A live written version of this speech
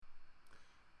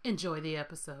Enjoy the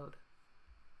episode.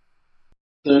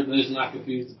 Let's not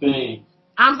confuse the thing.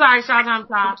 I'm sorry, Shah Tom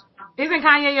Top. Isn't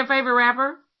Kanye your favorite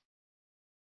rapper?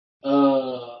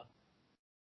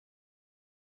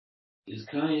 Is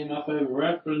Kanye my favorite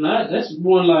rapper? Not. That's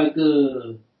more like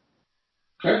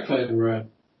Kirk's favorite rapper.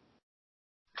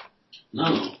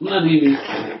 No, not even.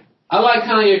 I like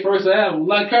Kanye first album.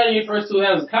 Like Kanye first two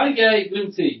albums. Kanye, let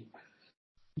me tell you.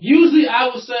 Usually I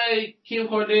would say Kim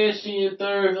Kardashian,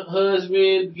 third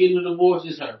husband, getting a divorce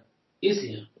is her. It's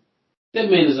him.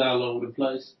 That man is all over the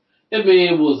place. That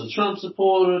man was a Trump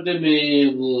supporter. That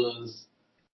man was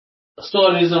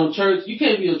started his own church. You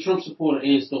can't be a Trump supporter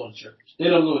and start a church. They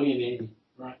don't go hand in hand,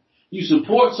 right? You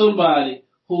support somebody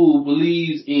who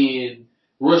believes in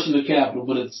rushing the Capitol,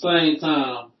 but at the same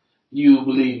time, you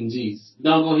believe in Jesus.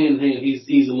 Don't go hand in hand.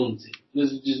 He's a lunatic.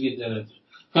 Let's just get that out there.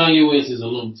 Kanye West is a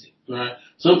lunatic, right?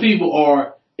 Some people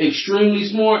are extremely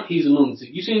smart. He's a lunatic.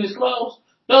 You seen his clothes?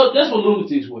 No, that's what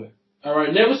lunatics wear. All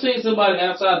right. Never seen somebody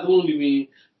outside the lunatic bin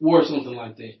wear something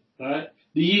like that. All right.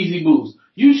 The Yeezy boots.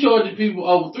 You charge people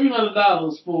over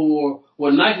 $300 for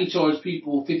what Nike charged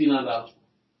people $59 for.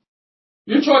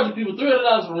 You're charging people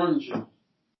 $300 for running shoes.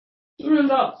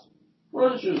 $300 for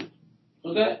running shoes.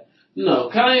 Okay? No,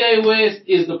 Kanye West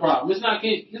is the problem. It's not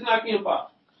Kim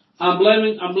Pop. I'm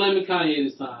blaming Kanye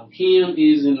this time. Kim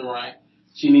is in the right.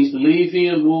 She needs to leave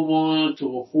him, move on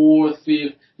to a fourth,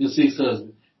 fifth, and sixth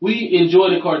husband. We enjoy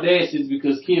the Kardashians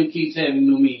because Kim keeps having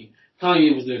new men.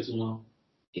 Kanye was there too long.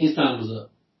 His time was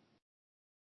up.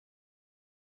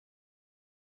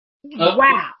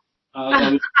 Wow.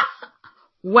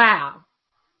 Wow.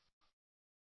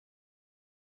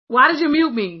 Why did you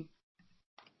mute me?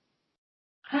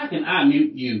 How can I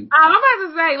mute you? I'm about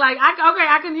to say,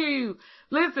 I can hear you.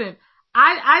 Listen,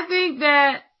 I think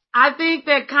that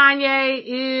Kanye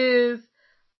is,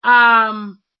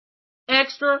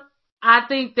 extra. I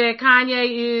think that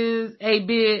Kanye is a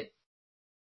bit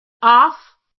off,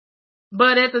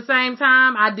 but at the same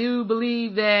time, I do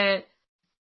believe that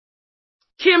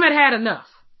Kim had enough.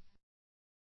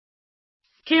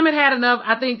 Kim had enough.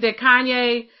 I think that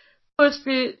Kanye pushed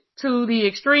it to the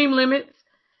extreme limits,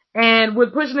 and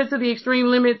with pushing it to the extreme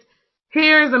limits,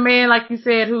 here's a man, like you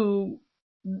said, who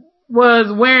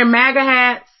was wearing MAGA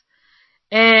hats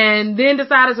and then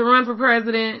decided to run for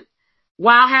president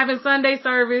while having Sunday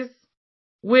service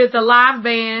with a live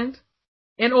band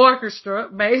and orchestra,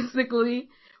 basically,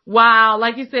 while,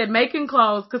 like you said, making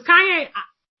clothes. Cause Kanye,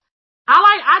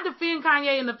 I defend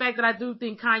Kanye in the fact that I do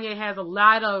think Kanye has a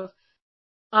lot of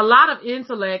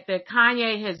intellect that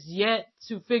Kanye has yet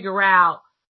to figure out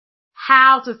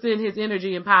how to send his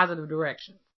energy in positive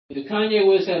direction. If Kanye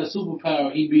West had a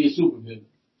superpower, he'd be a supervillain.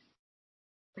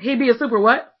 He'd be a super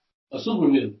what? A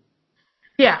supervillain.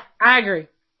 Yeah, I agree.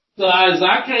 So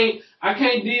I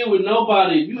can't deal with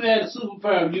nobody. If you had a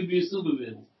superpower, you'd be a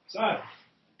supervillain. Sorry.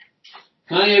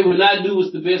 Kanye would not do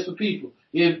what's the best for people.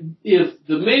 If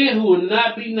the man who would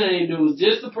not be named, that was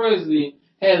just the president,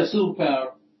 had a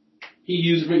superpower, he'd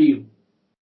use it for evil.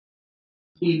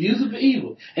 He'd use it for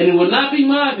evil. And it would not be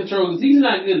mind control because he's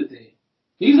not good at that.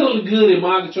 He's only good at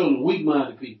mind controlling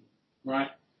weak-minded people, right?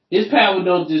 His power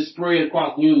don't just spread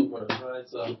across the universe, right?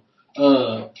 So,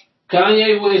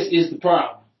 Kanye West is the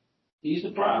problem. He's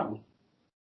the problem.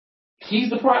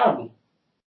 He's the problem.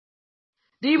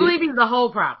 Do you believe he's the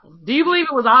whole problem? Do you believe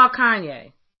it was all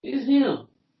Kanye? It's him.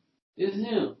 It's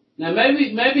him. Now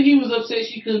maybe he was upset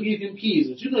she couldn't give him kids,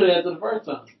 but you know that after the first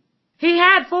time. He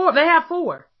had 4. They have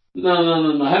 4.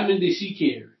 No. How many did she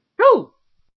carry? 2.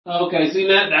 Okay, see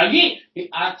now again,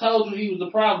 I told you he was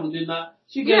the problem, didn't I?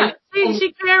 She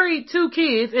carried 2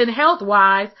 kids, and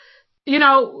health-wise, you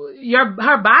know,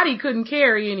 her body couldn't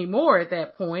carry anymore at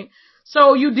that point.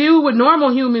 So you do what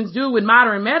normal humans do with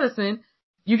modern medicine,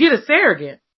 you get a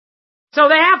surrogate. So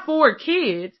they have 4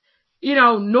 kids, you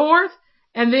know, North,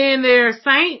 and then there's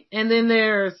Saint, and then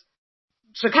there's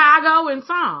Chicago and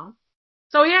Psalm.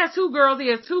 So he has 2 girls, he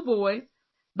has 2 boys.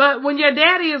 But when your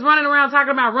daddy is running around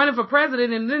talking about running for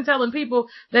president and then telling people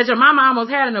that your mama almost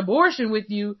had an abortion with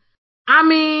you, I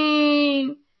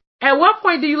mean, at what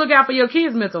point do you look out for your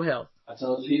kids' mental health? I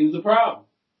told you he was the problem.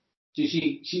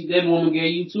 That woman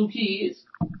gave you 2 kids.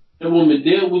 That woman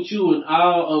dealt with you and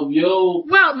all of your.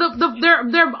 Well,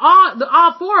 they're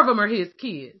all 4 of them are his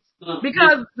kids.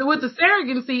 Because with the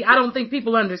surrogacy, I don't think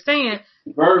people understand.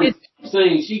 Birth,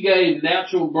 saying she gave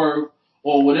natural birth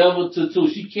or whatever to 2.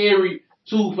 She carried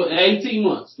 2 for 18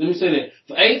 months. Let me say that.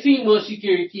 For 18 months, she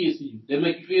carried kids for you. That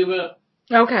make you feel better?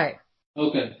 Okay.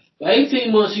 For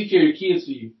 18 months, she carried kids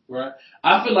for you, right?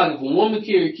 I feel like if a woman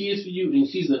carried kids for you, then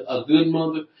she's a good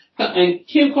mother. And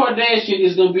Kim Kardashian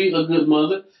is gonna be a good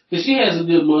mother because she has a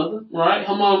good mother, right?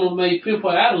 Her mama may pimp her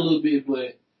out a little bit,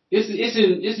 but it's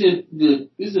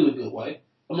in a good way.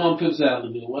 Her mama pimps her out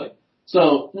in a good way.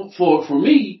 So for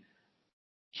me,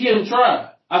 Kim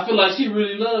tried. I feel like she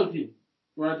really loved him,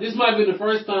 right? This might be the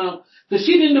first time because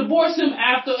she didn't divorce him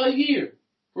after a year,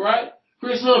 right?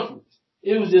 Chris Humphries.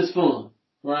 It was just fun,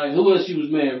 right? Who else she was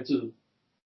married to?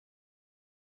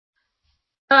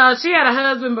 She had a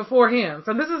husband before him.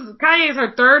 So this is Kanye's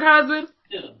her third husband.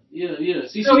 Yeah.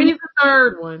 See, so he's the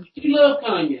third one. She loved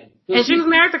Kanye. And she was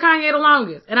married to Kanye the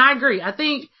longest. And I agree. I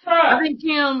think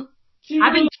Kim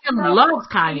loves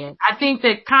Kanye. I think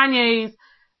that Kanye's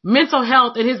mental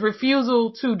health and his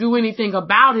refusal to do anything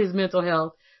about his mental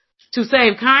health to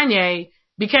save Kanye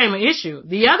became an issue.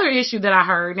 The other issue that I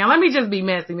heard, now let me just be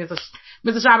messy, Mr.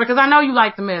 Schaber, because I know you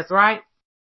like the mess, right?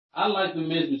 I like the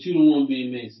mess, but you don't want to be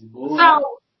messy, boy.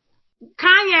 So,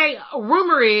 Kanye,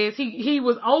 rumor is he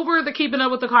was over the Keeping Up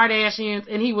with the Kardashians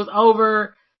and he was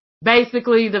over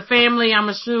basically the family, I'm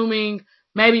assuming,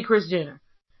 maybe Kris Jenner.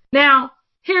 Now,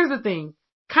 here's the thing.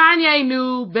 Kanye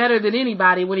knew better than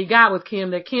anybody when he got with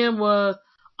Kim that Kim was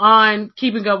on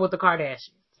Keeping Up with the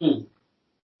Kardashians.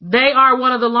 They are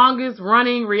one of the longest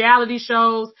running reality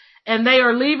shows and they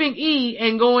are leaving E!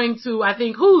 And going to, I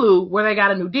think, Hulu where they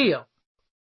got a new deal.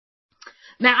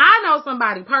 Now, I know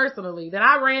somebody personally that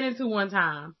I ran into one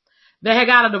time that had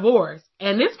got a divorce.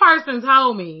 And this person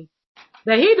told me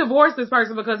that he divorced this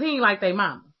person because he ain't like their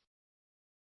mama.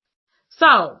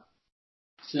 So,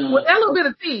 with that little bit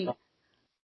of tea,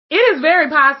 it is very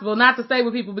possible not to stay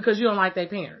with people because you don't like their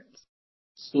parents.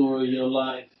 Story of your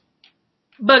life.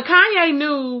 But Kanye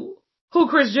knew who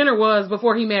Kris Jenner was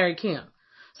before he married Kim.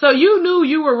 So you knew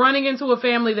you were running into a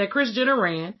family that Kris Jenner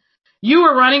ran. You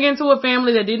were running into a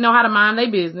family that didn't know how to mind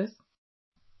their business.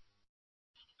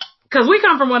 Cause we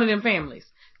come from one of them families.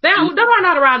 They don't know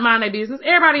how to mind their business.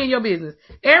 Everybody in your business.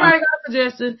 Everybody got a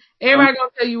suggestion. Everybody gonna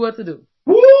tell you what to do.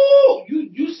 Woo!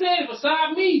 You said it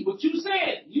beside me, but you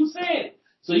said it.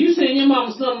 So you said your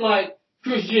mama something like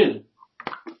Kris Jenner.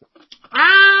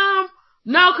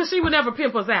 No, cause she would never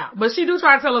pimp us out. But she do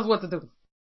try to tell us what to do.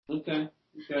 Okay.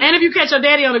 And if you catch your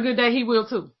daddy on a good day, he will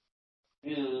too.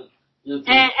 Yeah.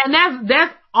 And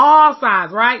that's all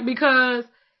sides, right? Because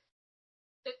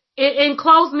in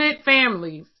close-knit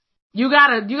families, you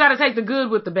gotta take the good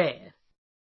with the bad.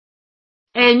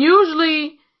 And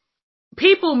usually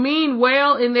people mean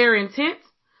well in their intent.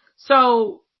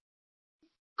 So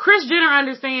Kris Jenner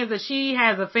understands that she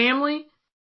has a family.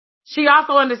 She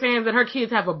also understands that her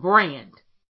kids have a brand.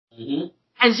 Mm-hmm.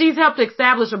 And she's helped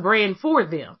establish a brand for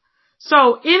them.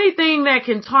 So anything that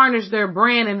can tarnish their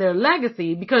brand and their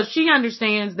legacy, because she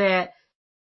understands that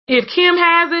if Kim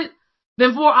has it,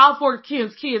 then all four of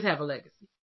Kim's kids have a legacy.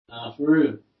 For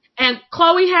real. And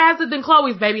Khloe has it, then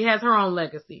Khloe's baby has her own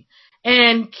legacy.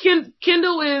 And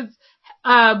Kendall is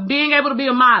being able to be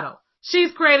a model.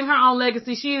 She's creating her own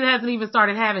legacy. She hasn't even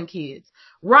started having kids.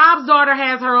 Rob's daughter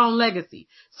has her own legacy.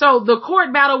 So the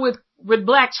court battle with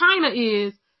Blac Chyna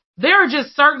is, there are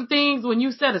just certain things when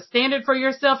you set a standard for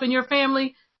yourself and your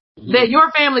family, mm-hmm. that your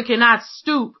family cannot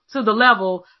stoop to the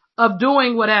level of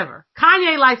doing whatever.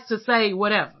 Kanye likes to say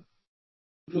whatever.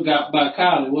 You forgot about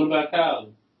Kylie. What about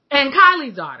Kylie? And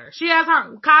Kylie's daughter. She has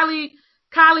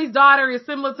Kylie's daughter is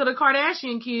similar to the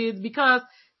Kardashian kids because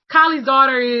Kylie's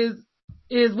daughter is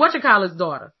whatchamacallit's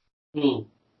daughter? Who?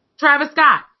 Travis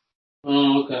Scott.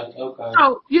 Oh, okay.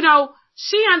 So,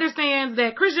 she understands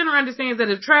that, Kris Jenner understands that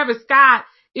if Travis Scott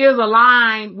is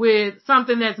aligned with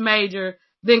something that's major,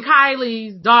 then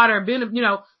Kylie's daughter,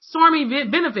 Stormy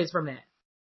benefits from that.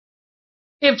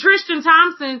 If Tristan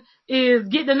Thompson is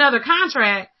getting another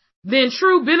contract, then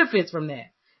True benefits from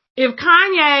that. If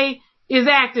Kanye is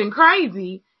acting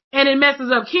crazy and it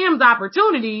messes up Kim's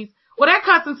opportunities, well, that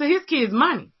cuts into his kids'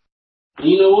 money. And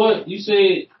you know what? You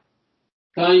said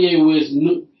Kanye West,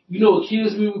 you know what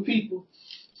kills me with people?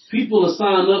 People are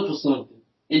signed up for something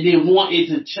and then want it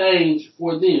to change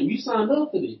for them. You signed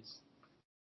up for this.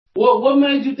 What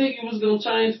made you think it was going to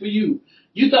change for you?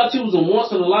 You thought you was a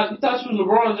once in a life. You thought you was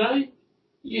LeBron James?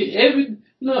 Yeah,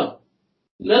 no.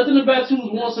 Nothing about you was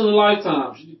once in a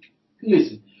lifetime.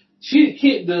 Listen, Kim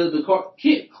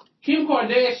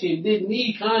Kardashian didn't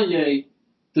need Kanye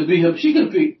to be her. She could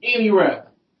have picked any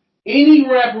rapper. Any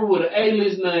rapper with an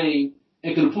A-list name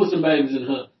and could have put some babies in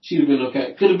her. She'd have been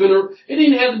okay. Could have been it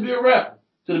didn't have to be a rapper.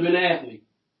 Could have been an athlete.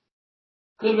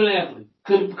 Could have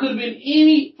been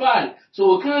anybody. So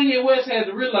what Kanye West had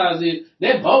to realize is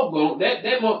that boat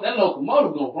that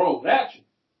locomotive gonna roll without you.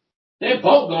 That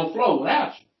boat gonna flow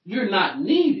without you. You're not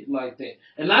needed like that.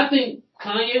 And I think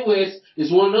Kanye West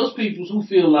is one of those people who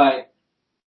feel like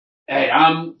hey,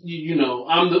 I'm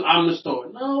the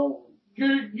star. No,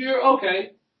 you're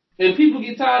okay. And people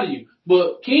get tired of you.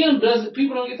 But Kim doesn't,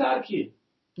 people don't get tired of Kim.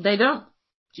 They don't.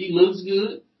 She looks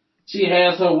good. She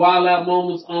has her wild out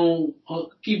moments on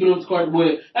keeping up with Cardi.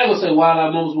 Well, I ain't gonna say wild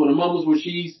out moments, but the moments where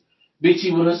she's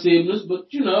bitchy with her siblings. But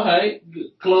hey,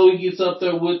 Chloe gets up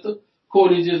there with her.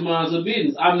 Courtney just minds her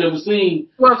business. I've never seen.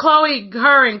 Well, Chloe,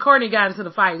 her and Courtney got into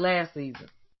the fight last season.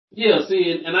 Yeah,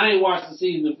 see, and I ain't watched the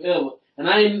season forever, and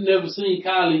I ain't never seen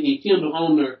Kylie and Kendall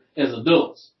on there as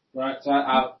adults, right? So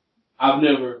I'm out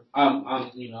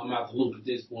the loop at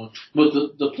this point. But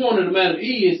the point of the matter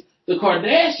is, the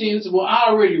Kardashians were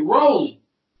already rolling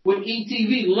with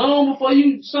ETV long before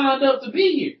you signed up to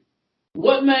be here.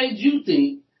 What made you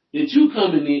think that you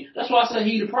coming in? That's why I say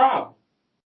he the problem,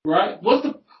 right? What's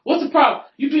the problem?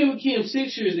 You've been with Kim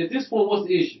 6 years. At this point, what's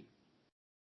the issue?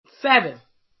 7.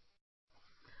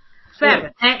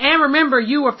 And remember,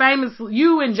 you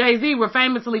and Jay-Z were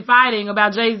famously fighting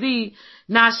about Jay-Z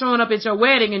not showing up at your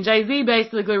wedding, and Jay-Z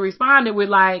basically responded with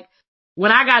like,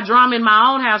 when I got drama in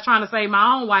my own house trying to save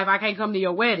my own wife, I can't come to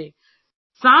your wedding.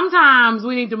 Sometimes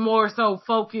we need to more so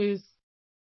focus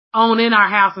on in our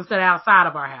house instead of outside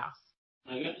of our house.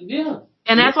 Yeah.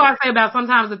 And that's what I say about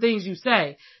sometimes the things you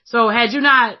say. So had you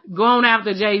not gone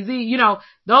after Jay-Z,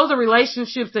 those are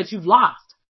relationships that you've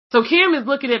lost. So Kim is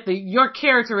looking at your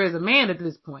character as a man at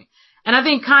this point. And I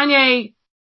think Kanye,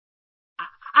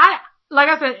 like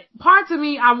I said, parts of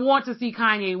me, I want to see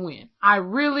Kanye win. I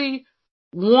really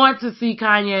want to see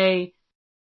Kanye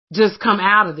just come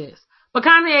out of this. But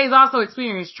Kanye has also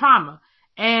experienced trauma.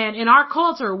 And in our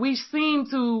culture, we seem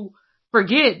to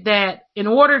forget that in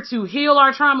order to heal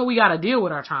our trauma, we got to deal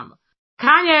with our trauma.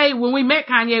 Kanye, when we met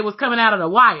Kanye, was coming out of The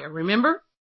Wire, remember?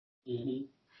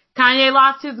 Mm-hmm. Kanye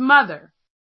lost his mother.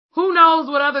 Who knows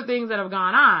what other things that have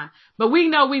gone on. But we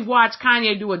know we've watched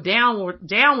Kanye do a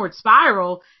downward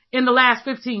spiral in the last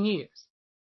 15 years.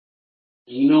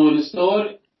 You know when it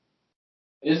started?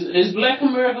 It's Black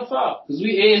America's fault, because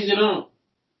we edged it on.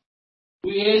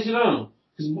 Because,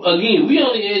 again, we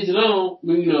only edged it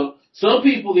on, some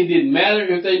people, it didn't matter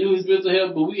if they knew his mental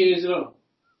health, but we edged it on.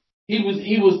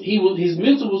 His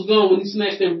mental was gone when he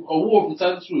snatched that award from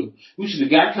Taylor Swift. We should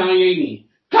have got Kanye in.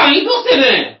 Kanye, go sit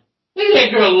down. Leave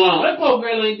that girl alone. That poor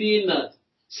girl ain't did nothing.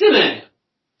 Sit down.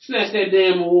 Snatch that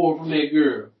damn award from that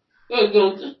girl.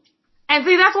 And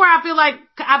see, that's where I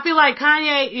feel like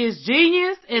Kanye is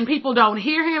genius and people don't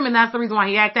hear him, and that's the reason why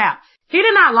he act out. He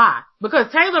did not lie,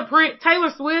 because Taylor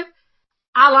Swift,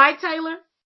 I like Taylor,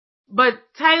 but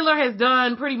Taylor has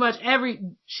done pretty much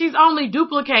she's only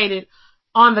duplicated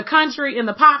on the country and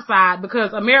the pop side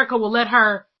because America will let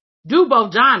her do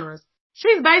both genres.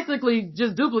 She's basically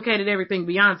just duplicated everything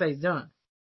Beyonce's done.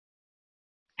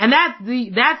 And that's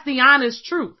the honest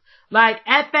truth. Like,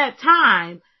 at that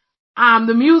time,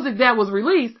 the music that was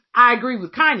released, I agree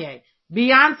with Kanye.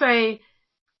 Beyonce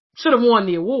should have won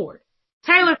the award.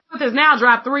 Taylor Swift has now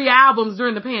dropped 3 albums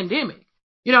during the pandemic.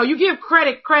 You give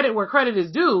credit where credit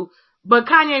is due, but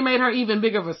Kanye made her even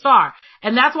bigger of a star.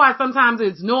 And that's why sometimes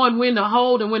it's knowing when to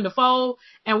hold and when to fold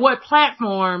and what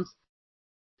platforms,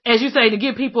 as you say, to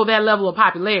give people that level of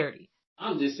popularity.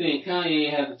 I'm just saying Kanye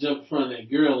had to jump in front of that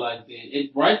girl like that.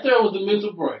 Right there was the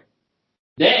mental break.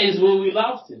 That is when we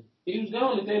lost him. He was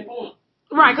gone at that point.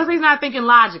 Right, because he's not thinking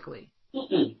logically.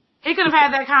 Mm-mm. He could have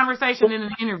had that conversation in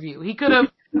an interview. He could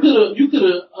have. You could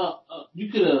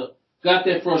have got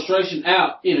that frustration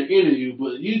out in an interview,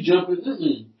 but you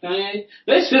jumping. Kanye,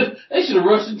 they should have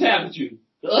rushed and tapped you.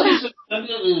 The others,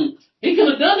 he could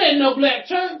have done that in no black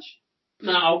church.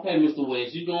 Nah, okay, Mr.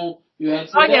 West, you had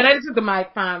to. Oh yeah, they took the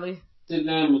mic finally. Sit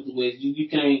down, Mr. West. You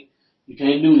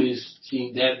can't do this.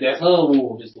 That's her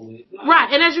award, Mr. West. Nah.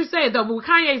 Right, and as you said though, but with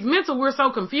Kanye's mental, we're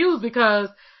so confused because,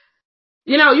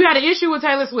 you had an issue with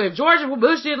Taylor Swift. George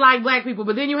Bush didn't like black people,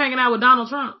 but then you hanging out with Donald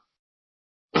Trump.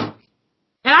 And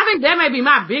I think that may be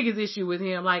my biggest issue with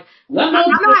him. Like, I'm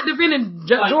not defending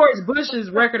George Bush's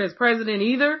record as president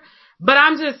either, but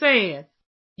I'm just saying,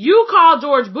 you call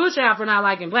George Bush out for not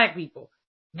liking black people.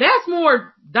 That's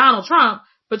more Donald Trump,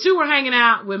 but you were hanging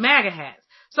out with MAGA hats.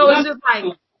 So it's just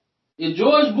like, if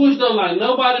George Bush don't like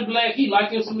nobody black, he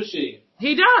like him some Michelle.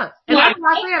 He does. And that's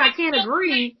what I said. I can't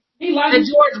agree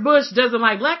that George Bush doesn't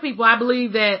like black people. I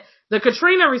believe that the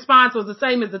Katrina response was the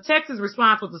same as the Texas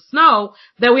response with the snow,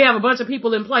 that we have a bunch of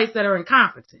people in place that are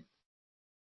incompetent.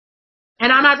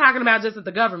 And I'm not talking about just at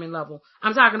the government level.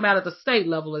 I'm talking about at the state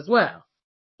level as well.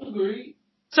 Agreed.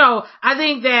 So I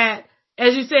think that,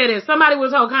 as you said, if somebody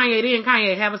was told Kanye, then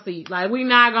Kanye, have a seat. Like, we're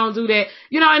not going to do that.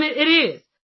 And it is.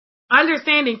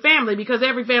 Understanding family, because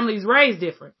every family is raised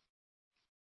different.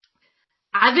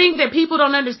 I think that people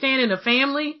don't understand in a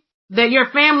family that your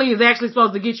family is actually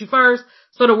supposed to get you first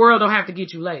so the world don't have to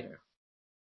get you later.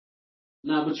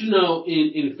 Now, but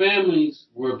in families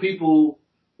where people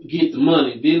get the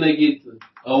money, then they get the,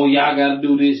 oh, y'all gotta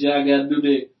do this, y'all gotta do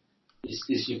that.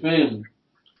 It's your family.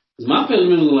 Cause my family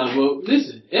members are like, well,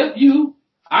 listen, F you,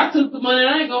 I took the money,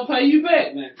 I ain't gonna pay you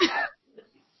back, man.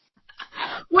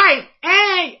 Wait,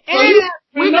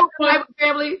 we got the type of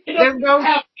family. Let's go.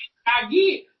 I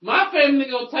get my family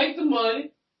gonna take the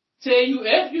money, tell you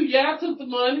F you, y'all took the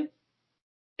money,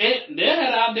 and they'll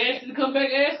have the audacity to come back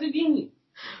and ask again.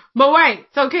 But wait,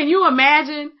 so can you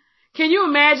imagine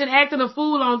acting a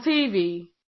fool on TV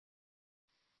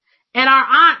and our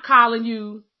aunt calling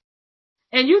you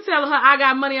and you telling her I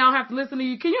got money, I don't have to listen to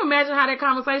you? Can you imagine how that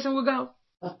conversation would go?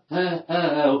 Where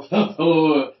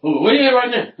you at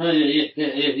right now?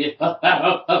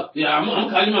 Yeah, I'm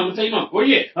calling you, mom. I'm gonna tell you, mom. Where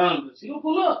you at? She gonna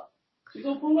pull up.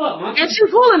 And she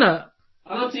pulling up.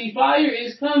 Auntie Fire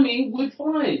is coming with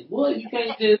fine. What? You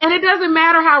can't just... And it doesn't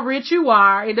matter how rich you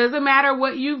are. It doesn't matter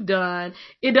what you've done.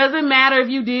 It doesn't matter if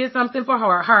you did something for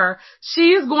her.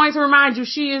 She is going to remind you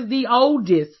she is the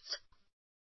oldest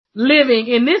living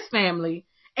in this family,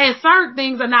 and certain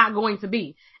things are not going to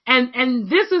be. And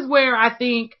this is where I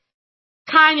think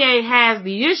Kanye has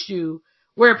the issue,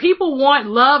 where people want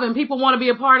love and people want to be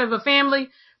a part of a family,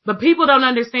 but people don't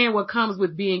understand what comes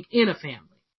with being in a family.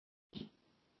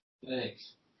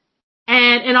 Thanks.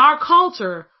 And in our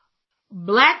culture,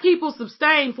 black people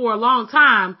sustain for a long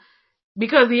time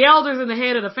because the elders and the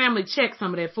head of the family check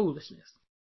some of that foolishness.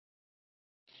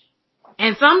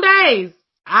 And some days,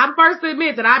 I first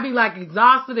admit that I'd be like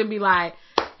exhausted and be like,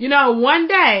 one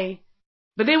day,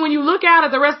 but then when you look out at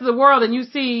the rest of the world and you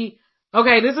see,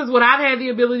 okay, this is what I've had the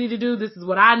ability to do, this is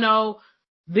what I know,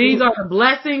 these are the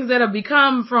blessings that have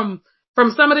become from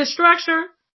some of this structure.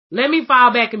 Let me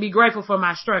fall back and be grateful for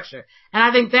my structure. And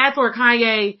I think that's where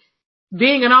Kanye,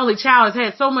 being an only child, has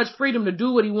had so much freedom to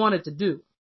do what he wanted to do.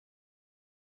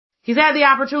 He's had the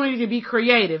opportunity to be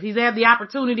creative. He's had the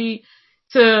opportunity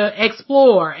to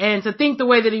explore and to think the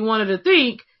way that he wanted to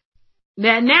think,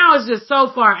 that now is just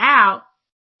so far out,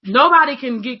 nobody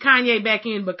can get Kanye back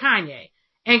in but Kanye.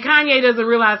 And Kanye doesn't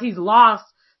realize he's lost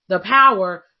the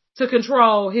power to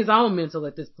control his own mental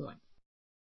at this point.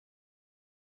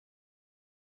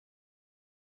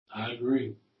 I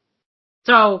agree.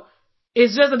 So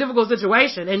it's just a difficult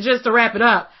situation. And just to wrap it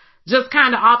up, just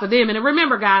kind of off of them. And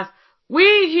remember, guys,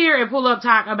 we here at Pull Up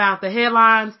talk about the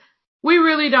headlines. We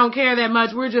really don't care that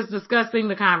much. We're just discussing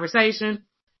the conversation.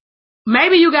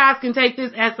 Maybe you guys can take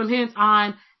this as some hints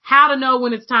on how to know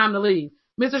when it's time to leave.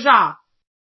 Mr. Shaw,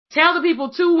 tell the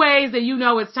people 2 ways that you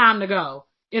know it's time to go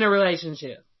in a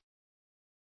relationship.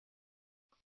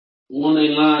 One, they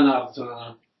lying all the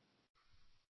time.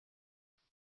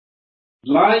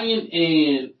 Lying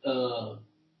and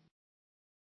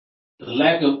the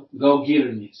lack of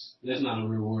go-getterness. That's not a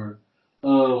real word.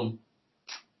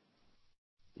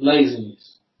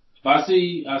 Laziness. If I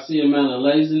see a man of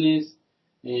laziness,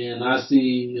 and I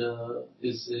see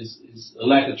it's a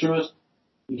lack of trust,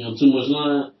 too much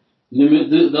lying.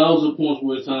 Those are points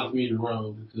where it's time for me to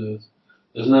run, because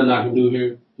there's nothing I can do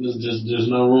here. There's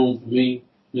no room for me.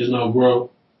 There's no growth.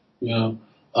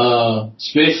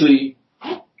 Especially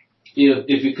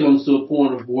if it comes to a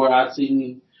point of where I see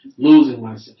me losing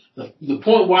myself. The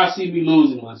point where I see me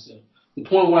losing myself. The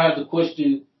point where I have to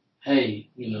question, hey,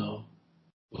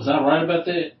 was I right about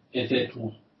that at that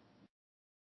point?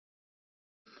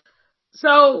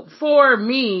 So for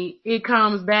me, it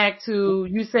comes back to,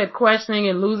 you said questioning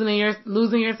and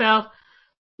losing yourself.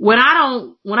 When I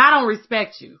don't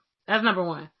respect you, that's number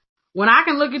one. When I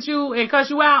can look at you and cuss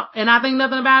you out and I think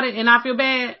nothing about it and I feel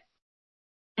bad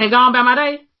and go on about my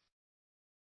day,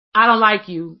 I don't like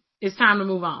you. It's time to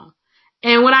move on.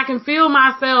 And when I can feel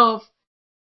myself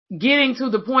getting to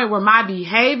the point where my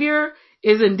behavior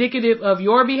is indicative of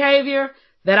your behavior,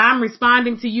 that I'm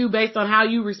responding to you based on how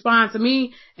you respond to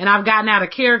me, and I've gotten out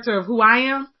of character of who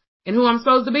I am and who I'm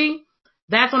supposed to be,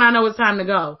 that's when I know it's time to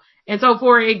go. And so,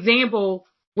 for example,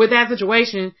 with that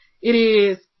situation, it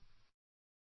is,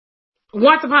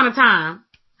 once upon a time,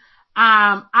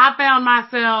 I found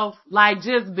myself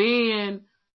just being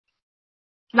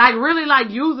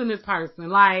really using this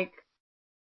person. I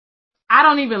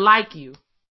don't even like you,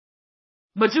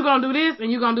 but you gonna do this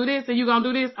and you gonna do this and you gonna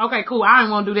do this. Okay, cool. I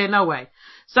ain't want to do that no way.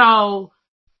 So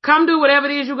come do whatever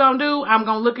it is you're gonna do. I'm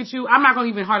gonna look at you. I'm not gonna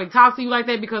even hardly talk to you like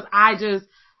that, because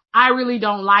I really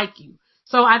don't like you.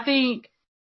 So I think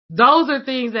those are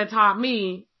things that taught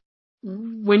me,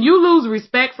 when you lose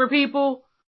respect for people,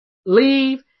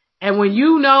 leave. And when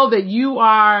you know that you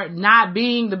are not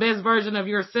being the best version of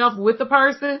yourself with the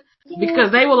person,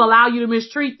 because they will allow you to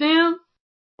mistreat them,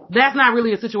 that's not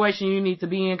really a situation you need to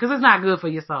be in because it's not good for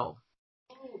your soul.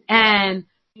 And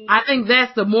I think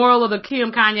that's the moral of the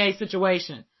Kim-Kanye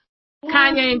situation.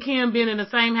 Kanye and Kim being in the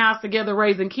same house together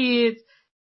raising kids,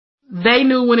 they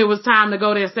knew when it was time to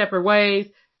go their separate ways,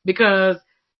 because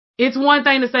it's one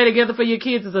thing to stay together for your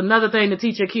kids, it's another thing to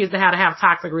teach your kids how to have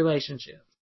toxic relationships.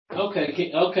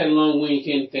 Okay, Long Wing,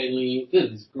 Candy Caitlin,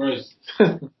 goodness gracious.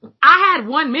 I had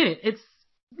 1 minute.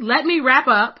 Let me wrap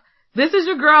up. This is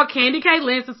your girl, Candy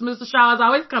Caitlin, since Mr. Shaw is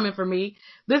always coming for me.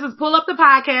 This is Pull Up the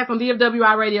Podcast on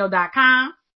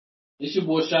DFWIRadio.com. It's your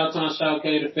boy, Shawtown Shaw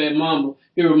K, the Fat Mama,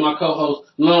 here with my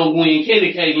co-host, Long Wing,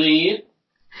 Candy Caitlin.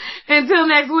 Until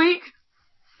next week.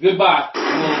 Goodbye.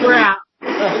 We're out.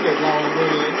 Long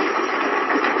Wing.